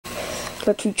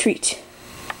Let's retreat.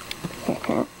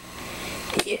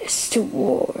 Yes, to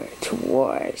war,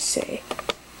 I say.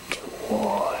 To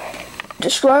war.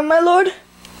 Destroy him, my lord?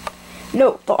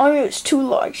 No, the army was too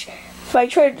large. If I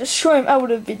tried to destroy him, I would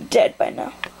have been dead by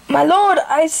now. My lord,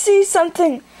 I see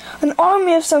something. An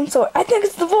army of some sort. I think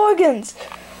it's the Vorgons.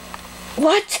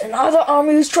 What? Another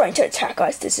army who's trying to attack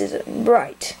us? This isn't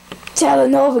right. Tell the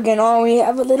Novigan army I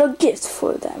have a little gift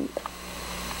for them.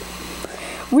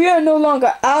 We are no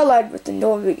longer allied with the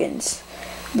Norvegans.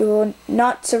 We will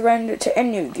not surrender to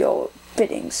any of your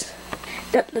biddings.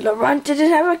 That little runt didn't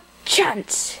have a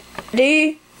chance.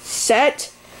 Ready,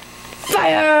 set,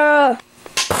 fire!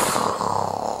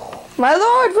 My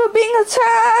lord, we're being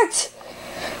attacked!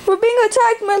 We're being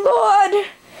attacked, my lord!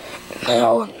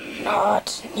 No,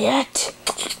 not yet.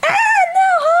 No,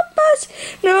 help us!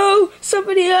 No,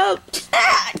 somebody help!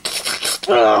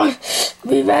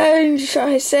 Revenge,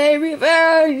 I say,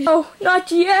 revenge! Oh,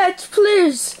 not yet,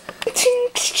 please!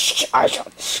 I shall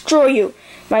destroy you.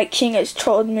 My king has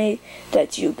told me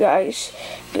that you guys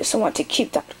just want to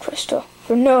keep that crystal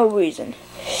for no reason.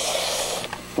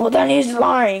 Well, then he's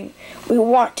lying. We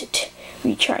want it.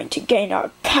 We're trying to gain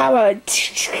our power.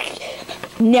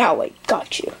 Now I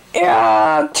got you.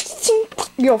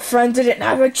 Your friend didn't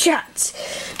have a chance.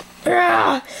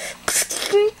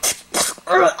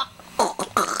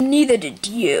 Neither did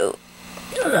you.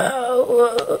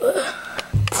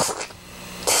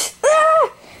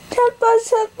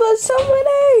 Help us,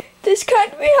 somebody! This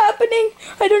can't be happening.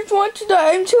 I don't want to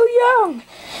die. I'm too young.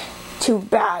 Too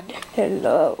bad.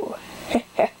 Hello.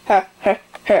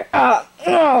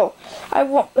 No, I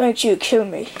won't let you kill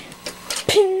me.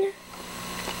 Ping,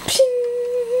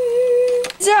 ping.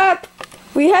 Zap!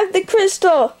 We have the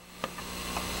crystal.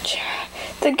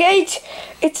 The gate.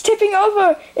 It's tipping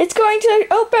over. It's going to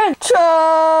open.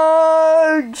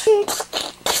 Charge!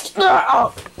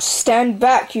 Stand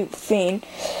back, you fiend.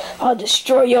 I'll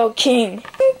destroy your king.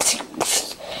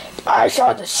 I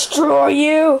shall destroy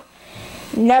you.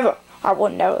 Never. I will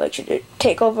never let you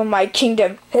take over my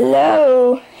kingdom.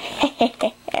 Hello.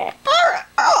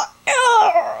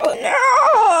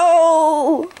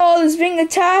 No! All is being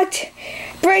attacked.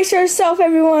 Brace yourself,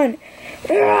 everyone.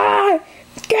 Kill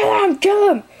him! Kill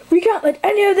him! We can't let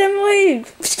any of them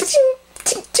leave.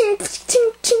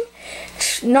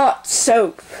 Not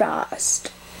so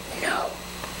fast. No.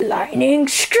 Lightning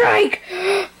strike!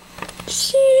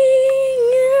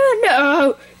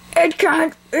 No, it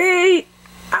can't be.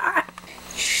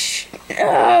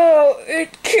 No,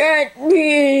 it can't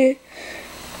be.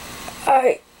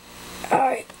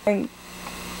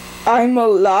 I'm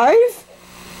alive?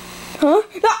 Huh?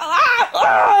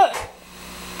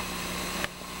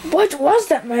 What was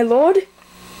that, my lord?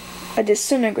 A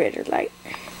disintegrator light.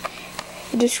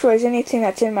 It destroys anything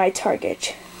that's in my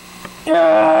target.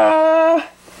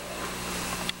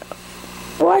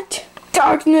 What?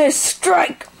 Darkness,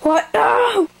 strike! What?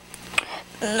 No!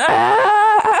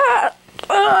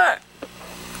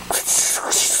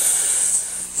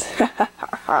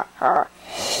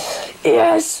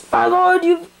 Yes, my lord,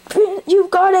 you've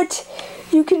got it.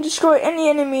 You can destroy any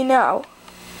enemy now.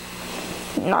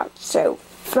 Not so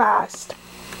fast.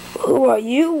 Who are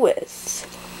you with?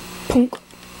 Punk.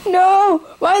 No,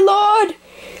 my lord!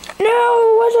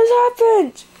 No, what has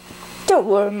happened? Don't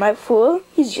worry, my fool.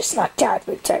 He's just knocked out,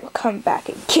 but I will come back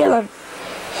and kill him.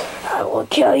 I will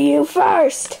kill you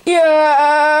first.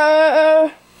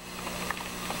 Yeah.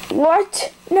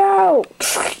 What? No.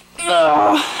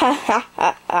 Oh,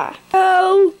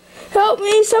 help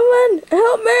me, someone!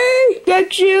 Help me!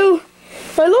 Get you!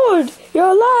 My lord, you're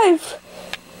alive!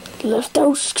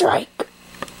 Lefto strike.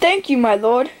 Thank you, my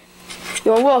lord.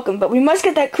 You're welcome, but we must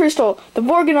get that crystal. The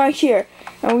Vorgon are here,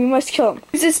 and we must kill him.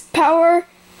 Use this power.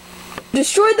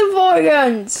 Destroy the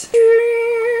Vorgons!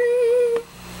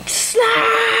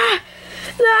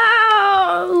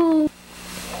 No!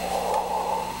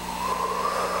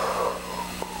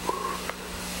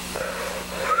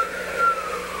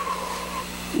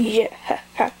 Yeah.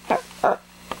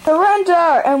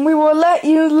 Surrender, and we will let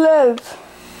you live.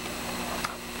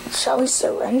 Shall we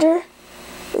surrender?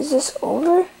 Is this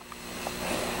over?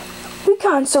 We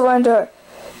can't surrender.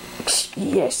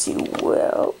 Yes, you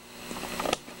will.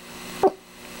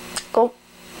 Go.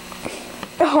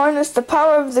 Harness the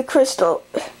power of the crystal.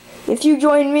 If you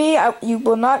join me, you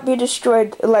will not be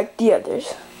destroyed like the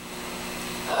others.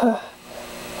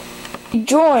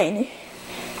 Join.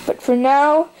 But for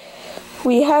now,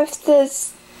 we have to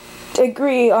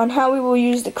agree on how we will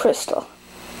use the crystal.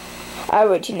 I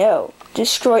already know.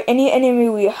 Destroy any enemy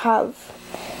we have.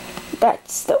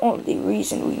 That's the only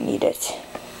reason we need it.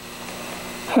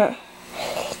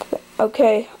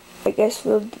 Okay, I guess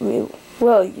we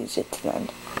will use it then.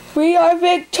 We are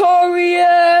victorious!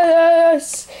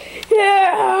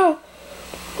 Yeah!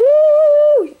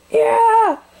 Woo!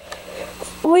 Yeah!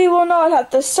 We will not have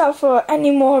to suffer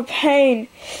any more pain.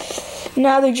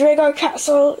 Now the Dragar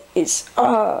Castle is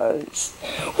ours.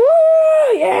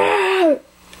 Woo! Yeah!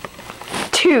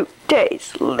 2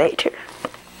 days later.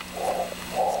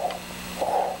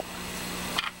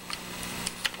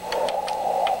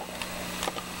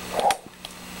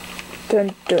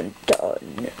 Dun dun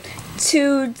dun.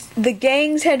 To the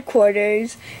gang's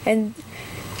headquarters and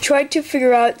try to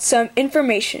figure out some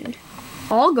information.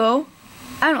 I'll go.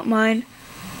 I don't mind.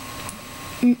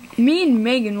 Me and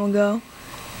Megan will go.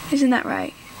 Isn't that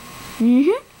right?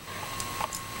 Mm-hmm.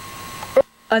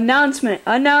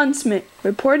 Announcement.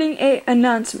 Reporting a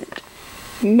announcement.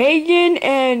 Megan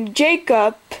and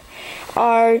Jacob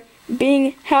are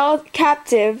being held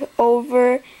captive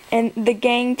over in the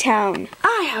gang town.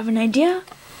 I have an idea.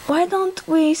 Why don't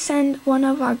we send one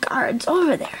of our guards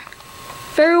over there?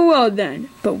 Very well then,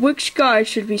 but which guard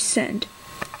should we send?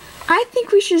 I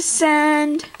think we should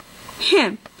send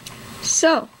him.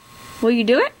 So, will you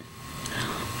do it?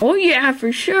 Oh yeah,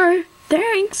 for sure.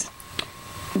 Thanks.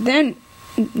 Then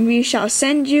we shall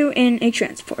send you in a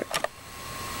transport.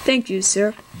 Thank you,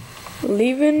 sir.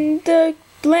 Leaving the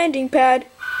landing pad.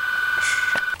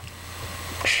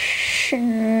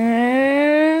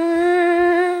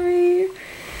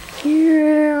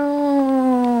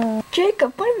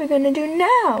 Jacob, what are we gonna do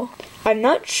now? I'm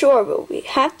not sure, but we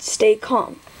have to stay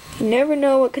calm. You never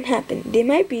know what can happen. They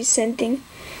might be sending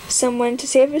someone to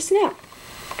save us now.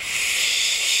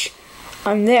 Shh.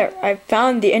 I'm there. I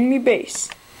found the enemy base.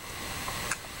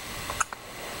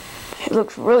 It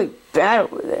looks really bad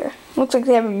over there. Looks like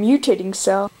they have a mutating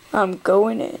cell. I'm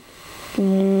going in.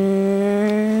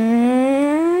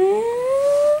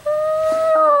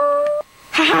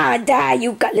 Haha, die,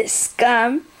 you gutless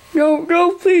scum. No,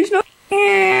 please, no.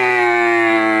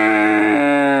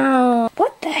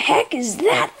 What the heck is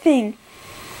that thing?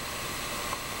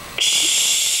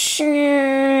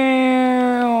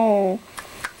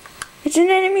 It's an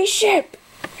enemy ship.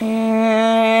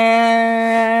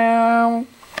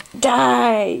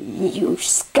 Die, you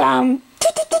scum.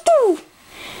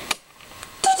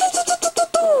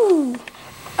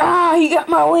 Ah, he got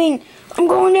my wing. I'm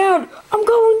going down.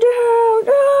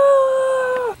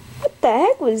 Ah! What the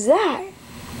heck was that?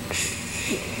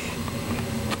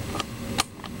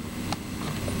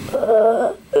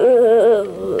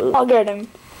 I'll get him.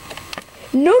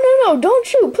 No, don't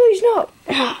shoot, please, no.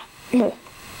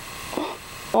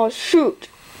 I'll shoot.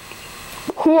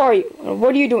 Who are you?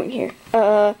 What are you doing here?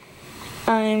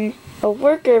 I'm a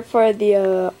worker for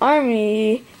the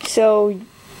army, so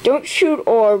don't shoot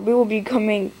or we will be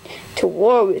coming to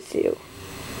war with you.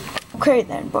 Okay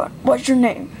then, but what's your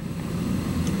name?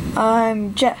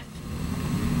 I'm Jeff.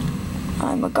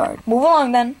 I'm a guard. Move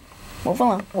along then. Move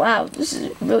along. Wow, this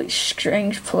is a really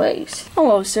strange place.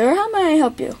 Hello, sir. How may I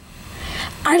help you?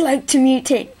 I'd like to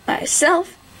mutate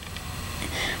myself.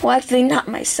 Well, actually, not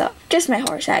myself. Just my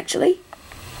horse, actually.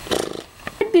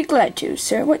 I'd be glad to,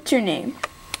 sir. What's your name?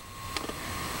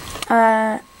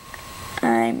 I'm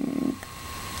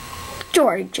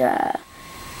George.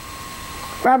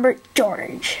 Robert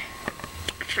George.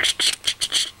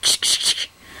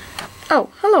 Oh,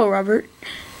 hello, Robert.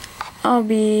 I'll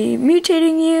be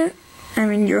mutating you,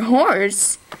 your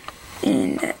horse,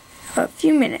 in a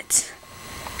few minutes.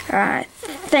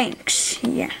 Thanks.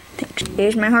 Yeah, thanks.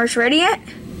 Is my horse ready yet?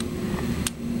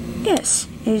 Yes,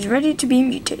 he's ready to be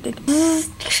mutated.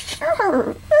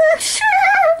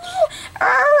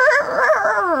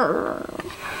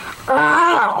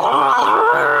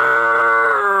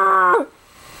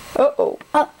 Uh-oh.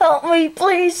 Help me,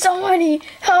 please, somebody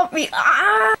help me.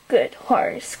 Good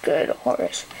horse, good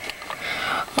horse.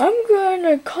 I'm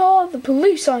gonna call the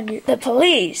police on you. The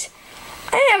police?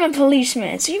 I am a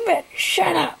policeman, so you better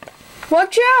shut up.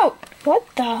 Watch out! What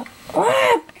the?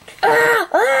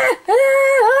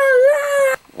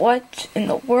 What in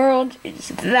the world is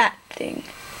that thing?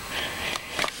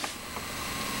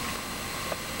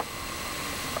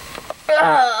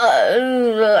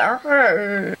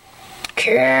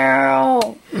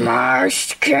 Carol,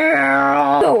 must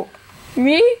Carol. Oh,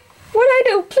 me? What'd I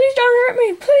do? Please don't hurt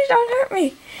me. Please don't hurt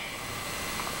me.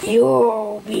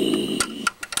 You'll be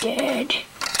dead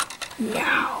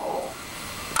now.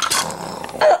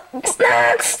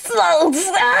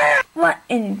 What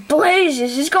in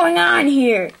blazes is going on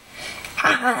here?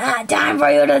 Time for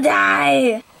you to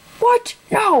die. What?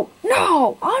 No,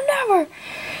 I'll never.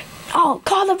 I'll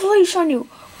call the police on you.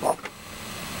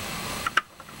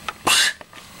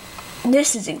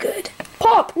 This isn't good.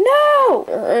 Stop! No!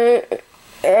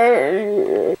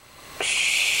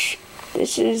 Shh.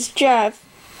 This is Jeff.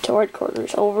 To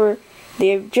headquarters. Over.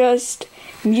 They've just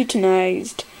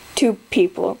mutinized 2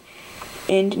 people.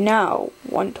 And now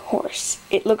 1 horse.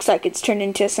 It looks like it's turned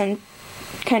into some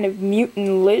kind of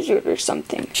mutant lizard or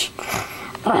something.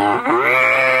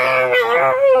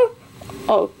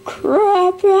 Oh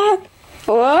crap!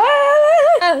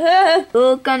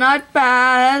 Who cannot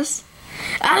pass?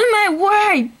 Out of my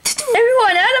way!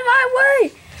 Everyone, out of my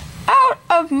way! Out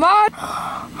of my...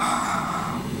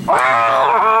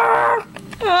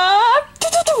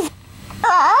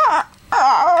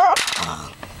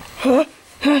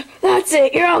 That's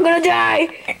it, you're all gonna die!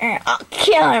 I'll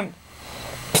kill him!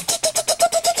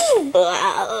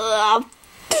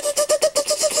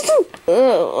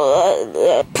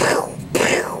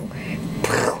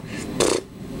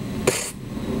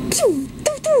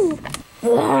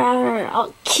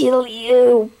 I'll kill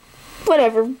you.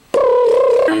 Whatever.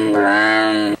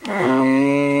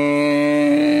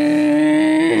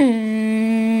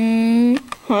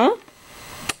 Huh?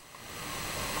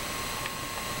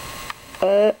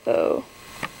 Uh-oh.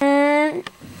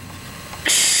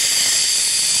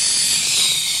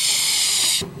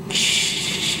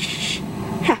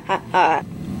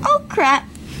 Oh crap.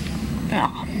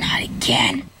 Oh, not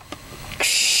again.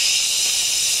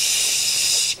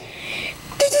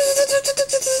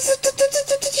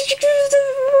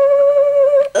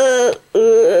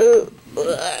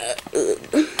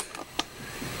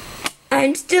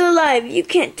 I'm still alive. You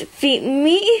can't defeat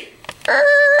me.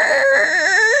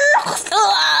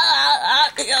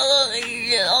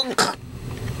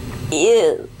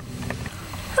 Ew.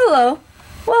 Hello.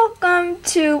 Welcome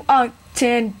to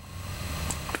Ogden.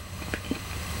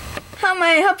 How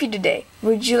may I help you today?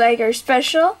 Would you like our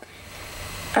special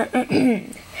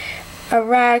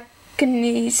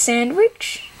arachne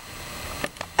sandwich?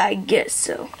 I guess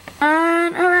so.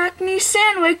 An arachne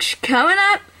sandwich coming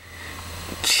up.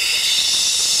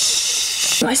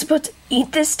 Am I supposed to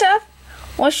eat this stuff?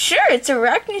 Well, sure, it's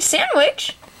arachne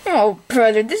sandwich. Oh,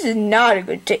 brother, this is not a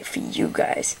good day for you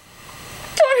guys.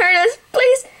 Don't hurt us,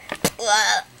 please.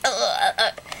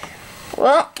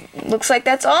 Well, looks like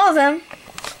that's all of them.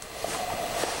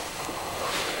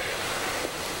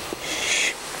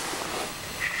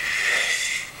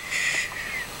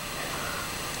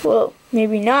 Well,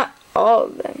 maybe not all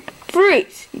of them.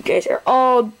 Freeze! You guys are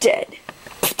all dead.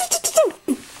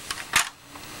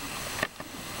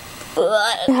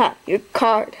 Your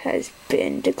card has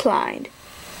been declined.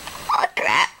 Oh,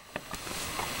 crap.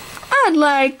 I'd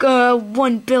like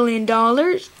 $1 billion.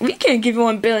 We can't give you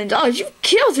 $1 billion. You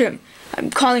killed him. I'm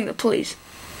calling the police.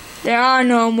 There are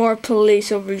no more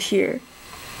police over here.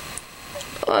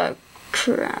 Oh,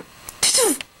 crap.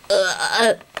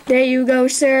 There you go,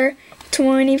 sir.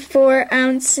 24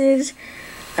 ounces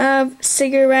of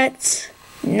cigarettes.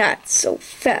 Not so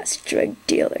fast, drug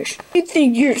dealers. You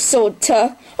think you're so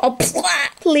tough? Oh,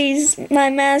 please,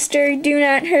 my master, do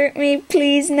not hurt me.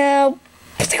 Please, no.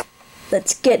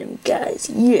 Let's get him, guys.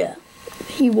 Yeah.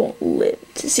 He won't live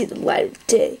to see the light of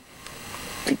day.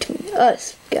 Between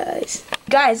us, guys.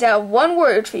 Guys, I have one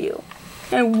word for you.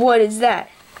 And what is that?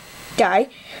 Die.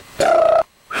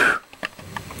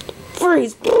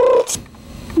 Freeze.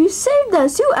 You saved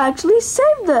us. You actually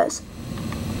saved us.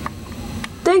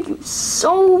 Thank you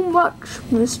so much,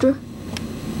 mister.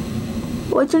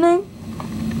 What's your name?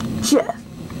 Jeff.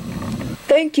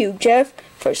 Thank you, Jeff,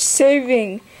 for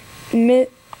saving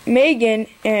Megan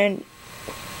and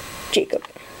Jacob.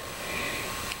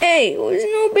 Hey, it was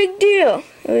no big deal.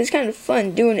 It was kind of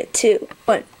fun doing it too.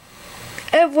 Fun.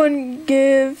 Everyone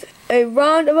give a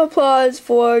round of applause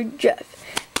for Jeff.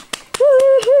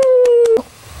 Woohoo!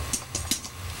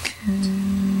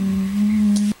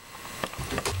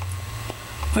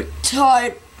 We're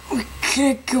tired. We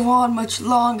can't go on much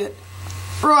longer.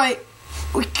 Right.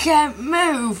 We can't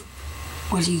move.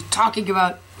 What are you talking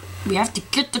about? We have to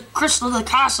get the crystal to the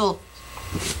castle.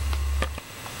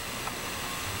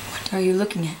 What are you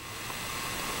looking at?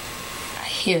 I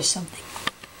hear something.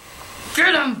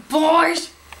 Get him, boys!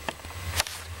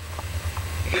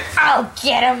 I'll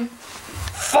get him.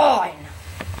 Fine.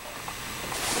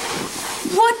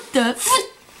 What the?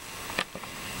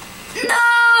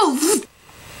 No!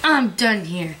 I'm done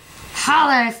here.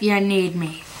 Holler if you need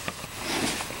me.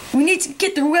 We need to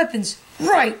get their weapons.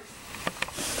 Right.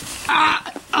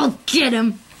 I'll get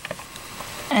him.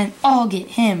 And I'll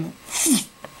get him.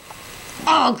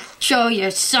 I'll show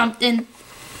you something.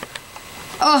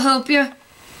 I'll help you.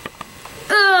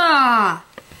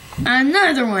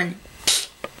 Another one.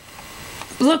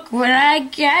 Look what I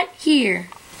got here.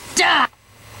 Die.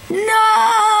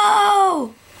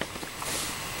 No!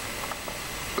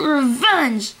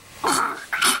 revenge.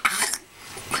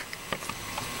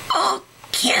 I'll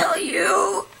kill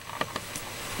you.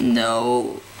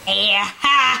 No.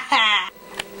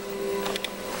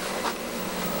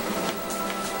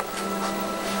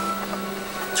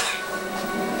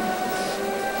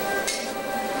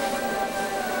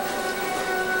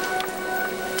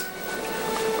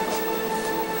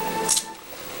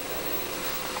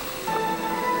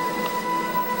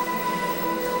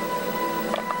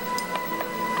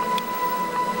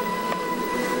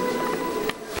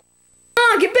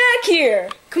 Get back here!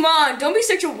 Come on, don't be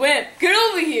such a wimp. Get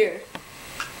over here.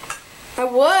 I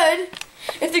would,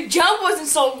 if the jump wasn't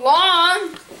so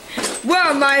long. Where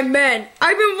are my men?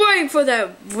 I've been waiting for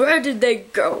them. Where did they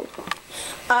go?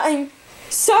 I'm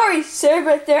sorry, sir,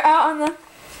 but they're out on the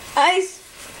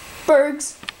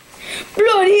icebergs.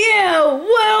 Bloody hell,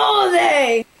 where are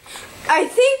they? I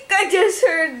think I just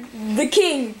heard the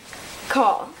king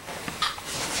call.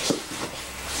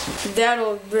 That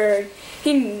old bird.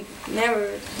 He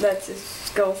never lets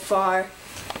us go far.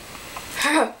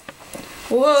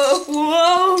 Whoa,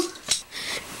 whoa!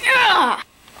 Yeah!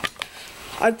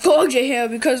 I pulled you here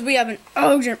because we have an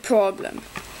urgent problem.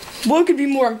 What could be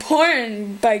more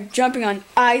important by jumping on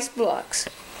ice blocks?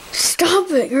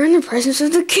 Stop it! You're in the presence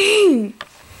of the king!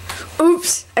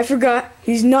 Oops, I forgot.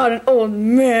 He's not an old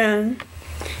man.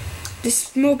 The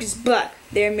smoke is black.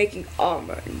 They are making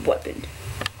armor and weapons.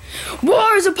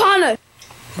 War is upon us!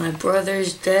 My brother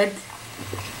is dead.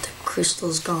 The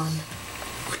crystal's gone.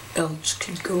 What else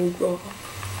could go wrong?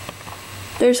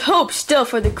 There's hope still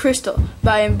for the crystal,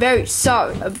 but I am very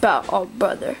sorry about our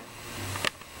brother.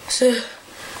 Sir,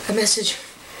 a message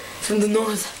from the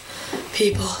north.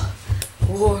 People,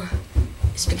 war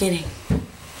is beginning.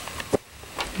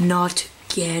 Not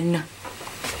again.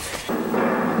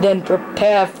 Then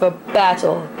prepare for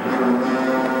battle.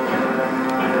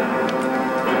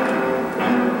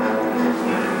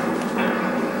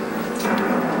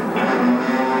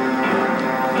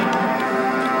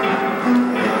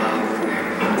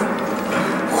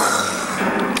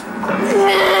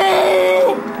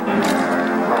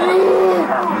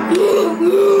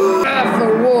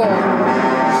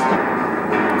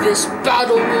 This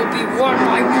battle will be won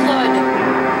by blood.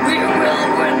 We will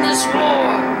win this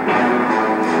war.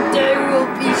 There will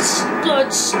be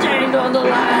blood stained on the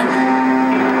land.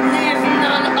 Leave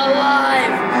none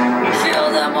alive.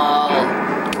 Kill them all.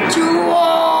 To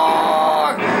war!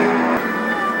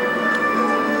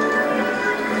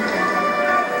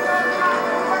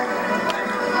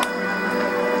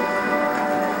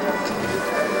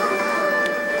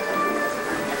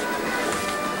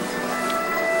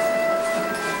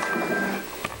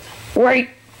 Wait,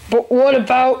 but what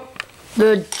about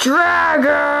the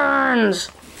dragons?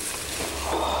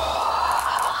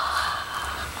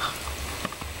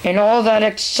 In all that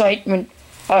excitement,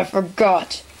 I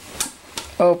forgot.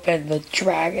 Open the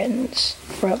dragons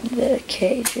from the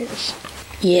cages.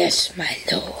 Yes, my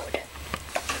lord.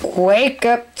 Wake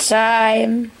up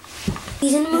time.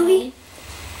 He's in the movie?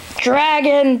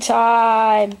 Dragon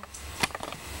time.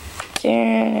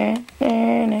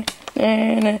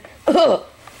 Oh.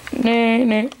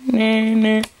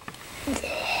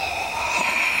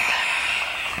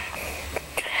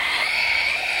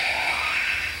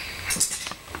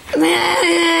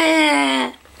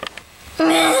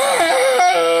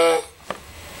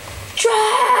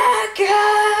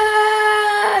 Dragons!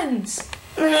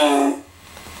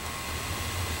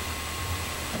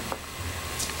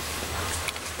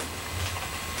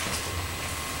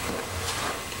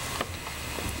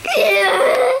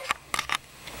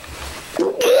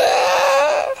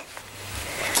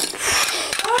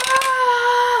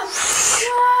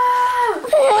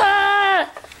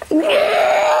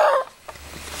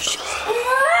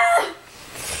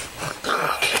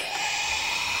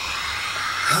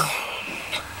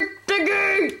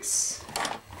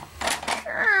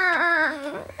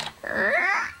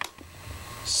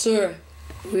 Sir,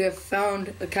 we have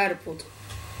found a catapult.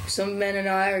 Some men and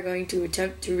I are going to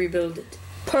attempt to rebuild it.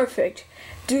 Perfect.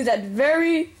 Do that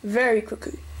very, very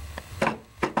quickly.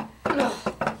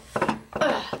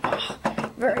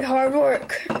 Very hard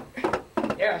work.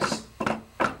 Yes.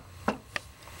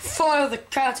 Fire the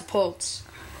catapults.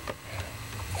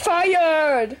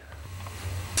 Fired!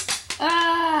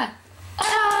 Ah!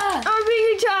 Ah! I'm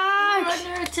being We're attacked!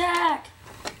 under attack!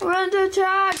 We're under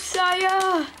attack,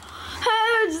 sire!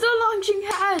 Heads! The launching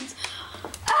heads!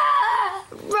 Ah!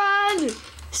 Run!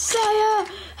 Sire!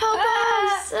 Help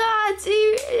us!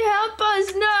 Help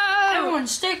us! No! Everyone,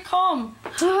 stay calm.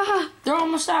 Ah! They're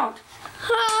almost out.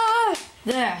 Ah!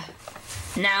 There.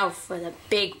 Now for the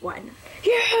big one.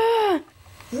 Yeah!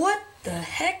 What the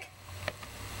heck?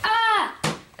 Ah!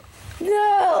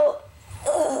 No!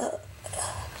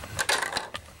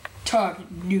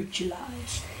 Target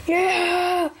neutralized.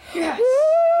 Yeah! Yes! Woo!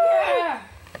 Yeah!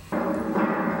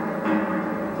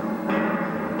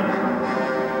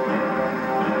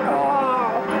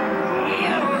 Oh!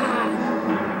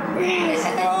 Yeah! Yes!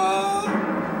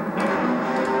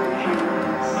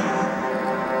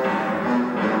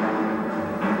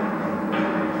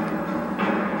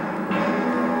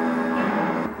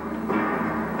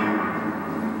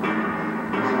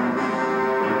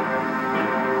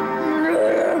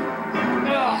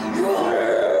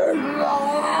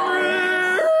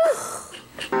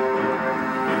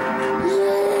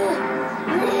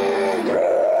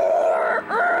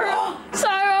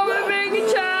 Sorry, I'm being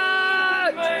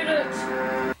attacked!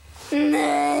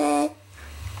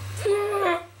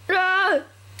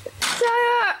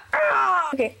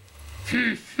 Okay.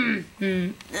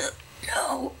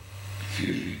 No.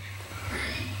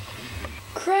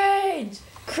 Cranes!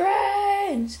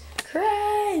 Cranes!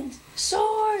 Cranes!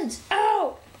 Swords!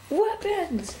 Ow!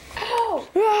 Weapons! Ow!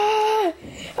 Ah!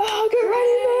 Oh, get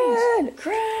ready, man!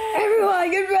 Cranes! Everyone,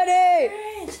 get ready!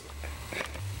 Cranes!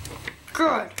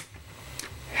 Good.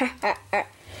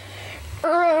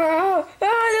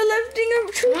 They're lifting him.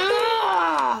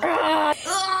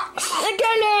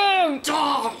 Get him!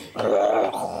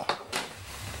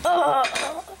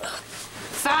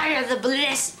 Fire the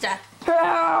ballista!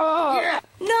 Ah!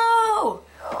 No!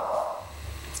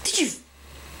 Did you?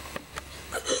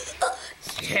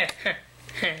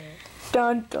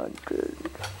 Dun dun dun.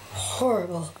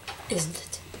 Horrible, isn't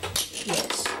it?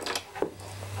 Yes.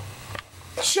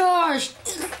 Charge!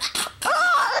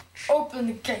 Open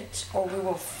the gates or we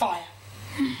will fire.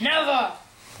 Never!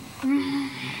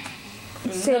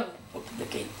 Never open the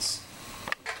gates.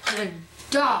 Then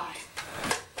die.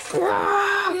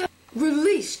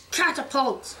 Release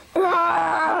catapults.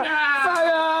 Fire!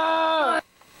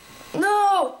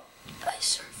 No! I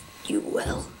serve you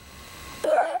well.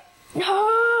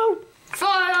 No!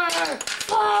 Fire!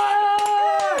 Fire!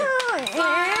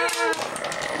 Fire!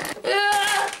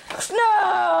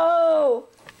 No!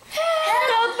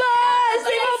 Help us!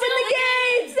 They opened the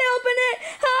gates! They opened it!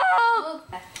 Help!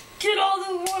 Get all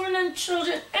the women and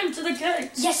children into the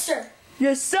gates. Yes, sir.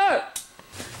 Yes, sir!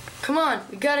 Come on,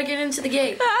 we gotta get into the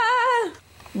gate. Ah!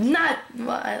 Not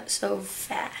so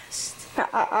fast.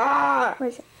 Wait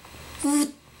a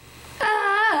second.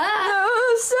 Ah! No,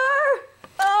 sir!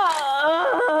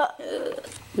 Ah!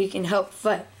 We can help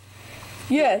fight.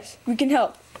 Yes, we can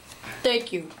help.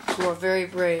 Thank you. You are very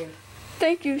brave.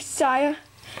 Thank you, sire.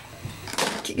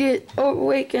 Get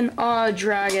awaken our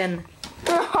dragon.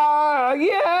 Ah,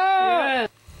 yeah!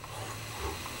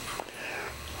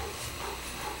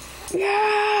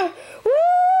 Yeah! Woo!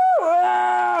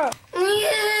 Ah!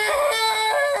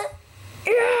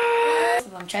 Yeah!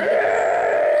 I'm trying to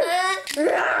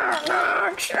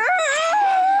Attack!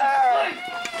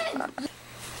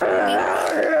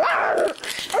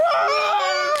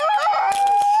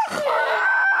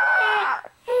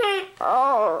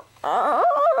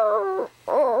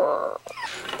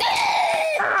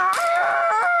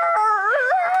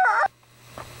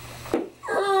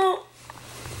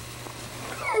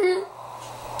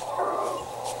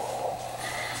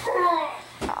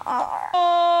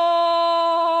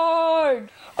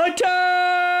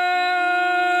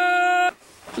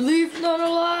 leave none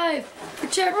alive.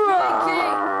 Protect my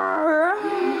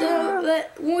king. Don't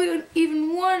let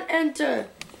even one enter.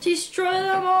 Destroy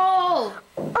them all.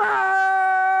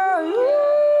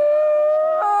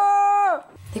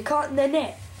 They're caught in the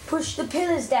net. Push the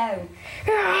pillars down.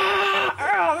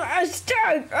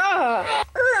 Stuck!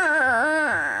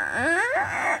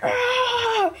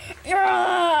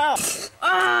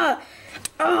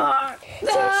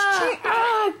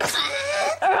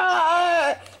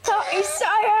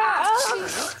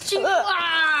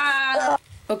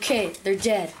 Okay, they're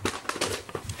dead.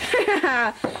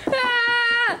 Help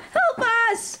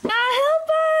us! Help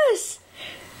us!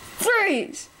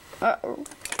 Freeze! Uh-oh.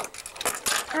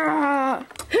 No!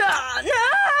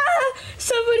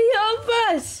 Somebody help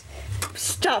us!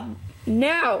 Stop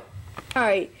now!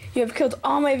 Alright, you have killed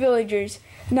all my villagers.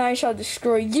 Now I shall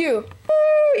destroy you.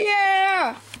 Woo,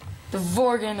 yeah! The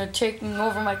Vorgan are taking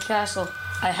over my castle.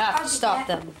 I have to stop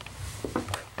them.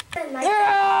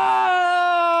 Ah!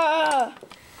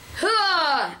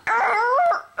 Ha!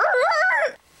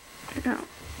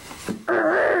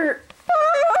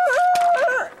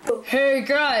 Hey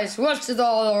guys, what's with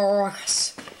all the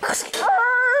ruckus?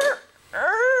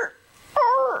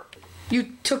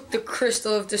 You took the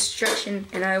crystal of destruction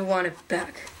and I want it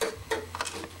back.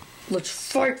 Let's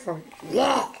fight for it.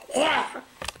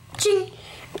 Ching.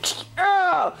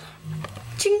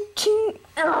 Ching ching.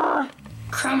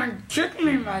 Come and get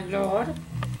me, my lord.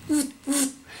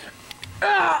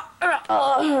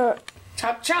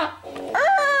 Chop chop.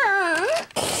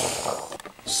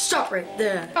 Stop right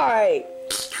there. Alright.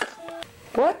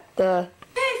 What the?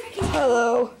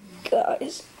 Hello,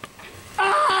 guys.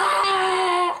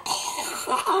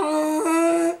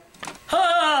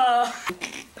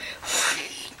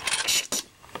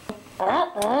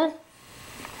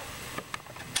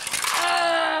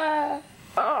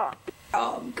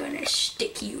 I'm gonna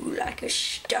stick you like a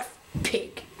stuffed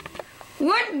pig.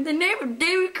 What in the name of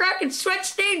Davy Crockett's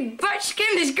sweat-stained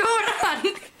butt-skin is going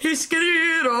on?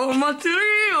 Hisquerito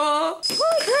material.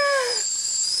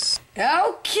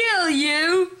 I'll kill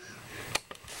you.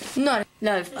 Not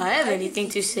if I have anything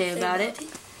to say about it.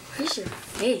 Where's your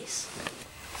face?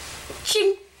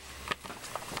 Ching.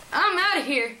 I'm out of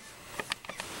here.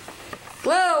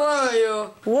 Where are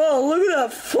you? Whoa, look at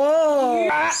that fall.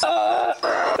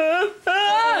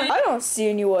 I don't see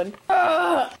anyone.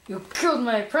 You killed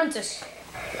my apprentice.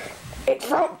 It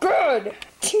felt good.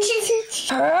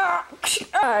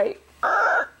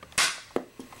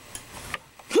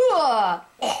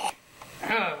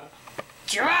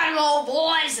 Geronimo,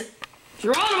 boys!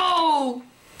 Geronimo!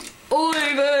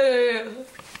 Olive!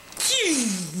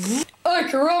 Ay,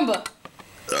 caramba!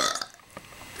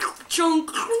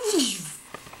 Chunk!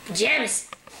 James!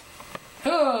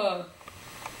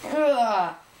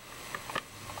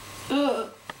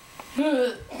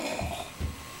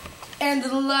 End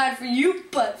of the line for you,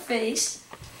 butt face.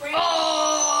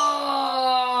 Oh!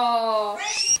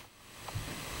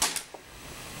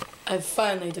 I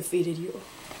finally defeated you.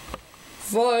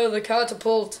 Fire the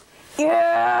catapult.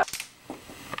 Yeah.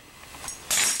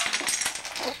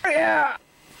 Yeah.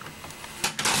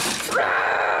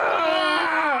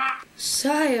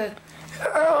 Sire.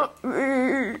 Help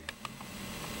me.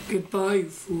 Goodbye, you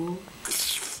fool.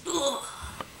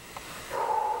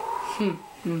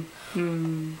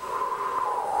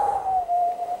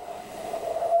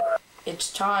 It's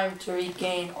time to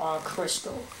regain our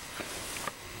crystal.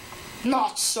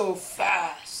 Not so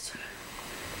fast.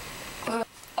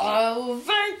 I'll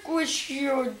vanquish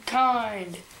your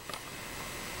kind.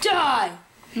 Die!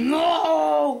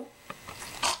 No!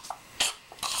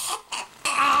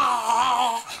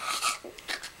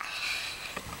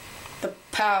 The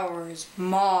power is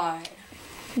mine.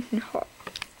 No.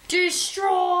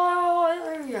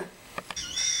 Destroy!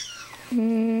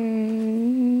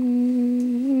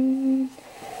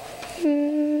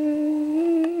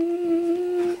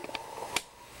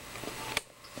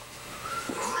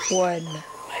 One,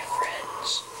 my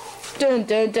friends. Dun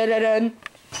dun dun dun dun.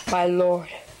 My lord,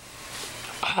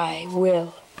 I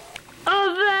will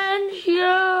avenge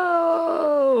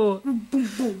you.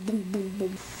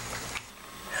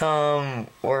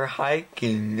 We're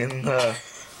hiking in the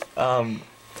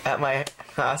at my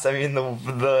house. I mean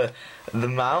the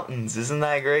mountains. Isn't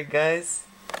that great, guys?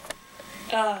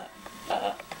 Yeah,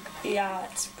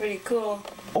 it's pretty cool.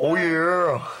 Oh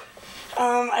yeah.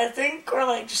 I think we're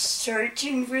like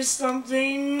searching for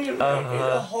something, maybe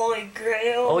the Holy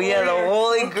Grail. Oh yeah, or the your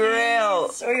Holy cookies,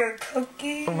 Grail. or your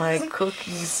cookies, My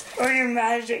cookies. or your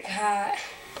magic hat.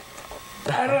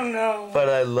 I don't know. But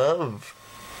I love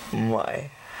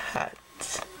my hat.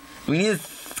 We need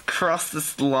to cross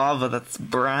this lava that's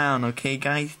brown, okay,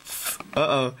 guys?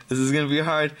 Uh-oh, this is gonna be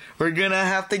hard. We're gonna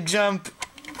have to jump.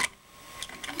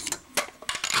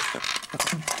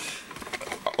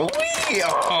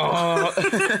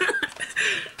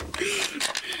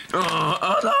 Oh,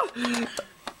 oh no!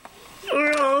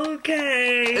 We're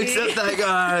okay. Except that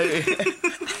guy.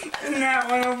 And that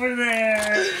one over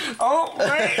there. Oh,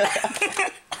 right.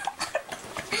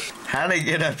 How'd I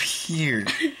get up here?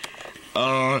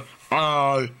 I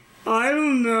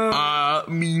don't know.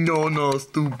 Me no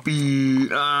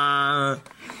stupid.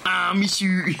 Me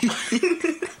shoot.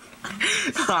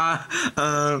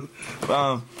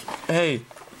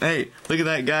 Hey, look at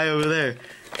that guy over there.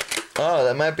 Oh,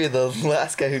 that might be the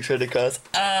last guy who tried to cause.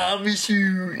 Me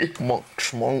shoot.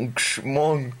 Monks. Me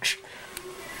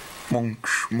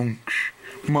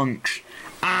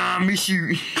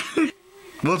shoot.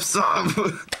 What's up?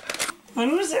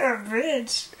 When was there a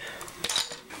bridge?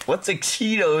 What's a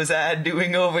Cheetos ad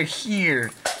doing over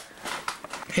here?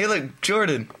 Hey, look,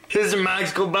 Jordan. Here's a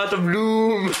magical bout of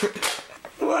bloom.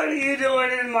 What are you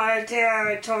doing in my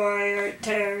territory, or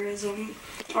terrorism,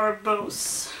 or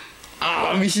boast?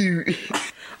 Me shoot.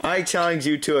 I challenge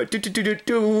you to a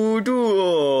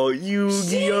duel.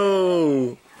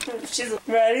 Yu-Gi-Oh! She's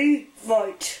ready?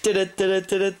 Fight.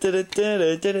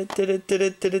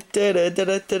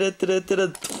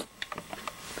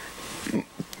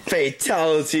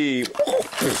 Fatality.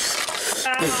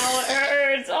 Ow, it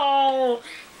hurts. Oh,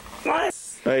 what?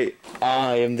 Right.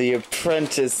 I am the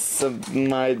apprentice of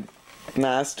my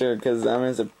master because I'm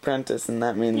his apprentice, and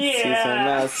that means he's my Yeah.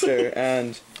 master.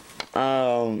 And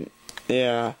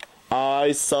yeah,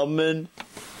 I summon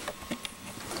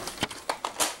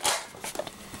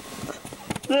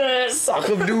This. Sock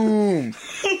of Doom.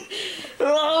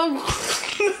 Oh.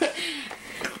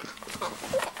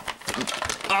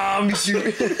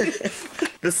 Shoot.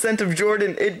 The scent of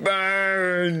Jordan, it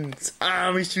burns.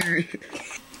 Shoot.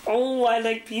 Oh, I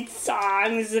like pizza.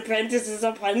 I'm his apprentice's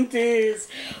apprentice.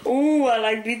 Oh, I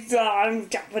like pizza. I'm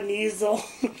Japanese. Oh.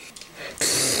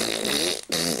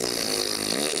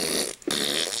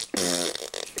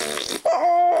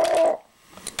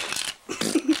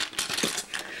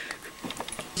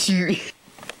 Shoot.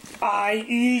 I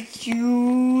eat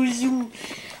you.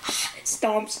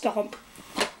 Stomp, stomp.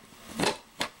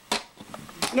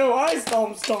 No, I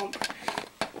stomp, stomp.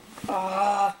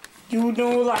 You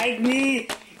don't like me.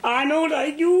 I don't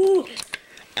like you.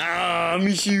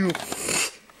 Shoot.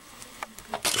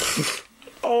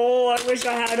 Oh, I wish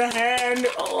I had a hand.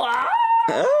 Oh,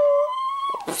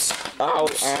 Ow,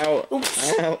 ow,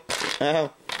 ow,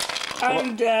 ow.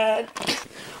 I'm dead.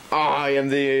 I am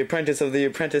the apprentice of the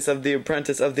apprentice of the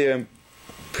apprentice of the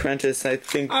apprentice, I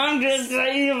think. I'm just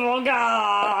an evil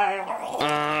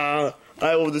guy.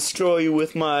 I will destroy you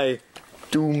with my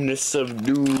doomness of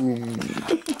doom.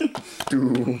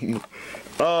 Doom.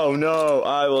 Oh no,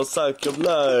 I will suck your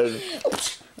blood.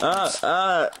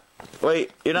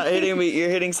 Wait, you're not hitting me, you're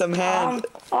hitting some hand.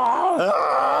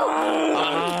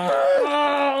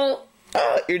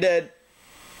 You're dead.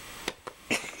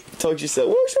 Told you so.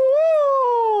 Whoosh,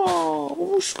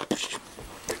 whoosh, whoosh.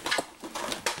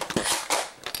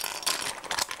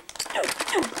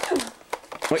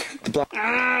 Wait, the block.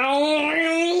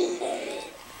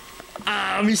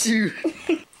 Miss you.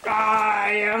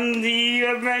 I am the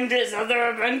apprentice of the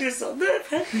apprentice of the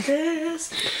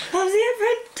apprentice of the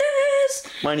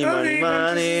apprentice. Money, of money, the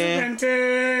money.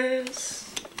 apprentice.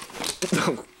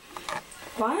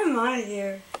 Why am I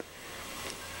here?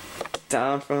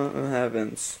 Down from the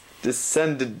heavens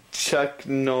descended Chuck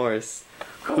Norris,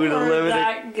 who Or delivered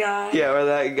that guy. Yeah, or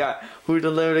that guy who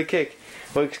delivered a kick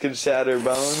which could shatter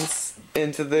bones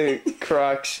into the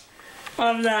crotch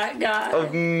Of that guy.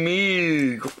 of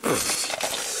me.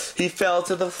 He fell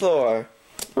to the floor,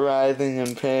 writhing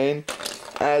in pain,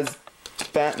 as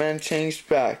Batman changed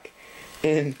back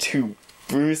into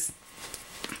Bruce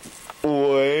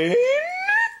Wayne.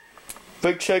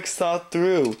 But Chuck saw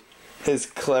through his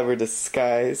clever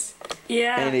disguise,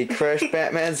 Yeah. and he crushed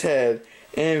Batman's head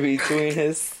in between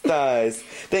his thighs.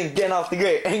 Then get off the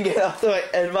grate and get off the way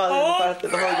and bother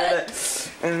the whole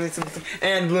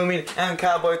and Blooming and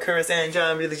Cowboy Curtis and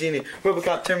John B. the Genie,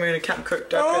 Robocop, Terminator, Captain Kirk,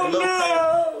 Dark Vader, Little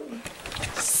Pirate, no!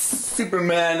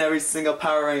 Superman, every single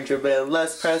Power Ranger, but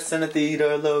Les Preston,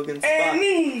 Theodore, Logan, Spot, And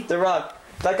me! The Rock,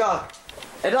 Black Hawk,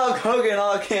 and Hulk Hogan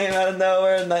all came out of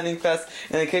nowhere, lightning fast,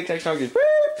 and the kick technology,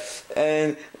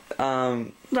 and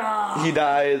he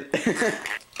died.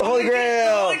 Holy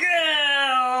Grail! Holy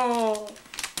Grail!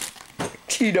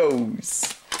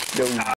 Cheetos.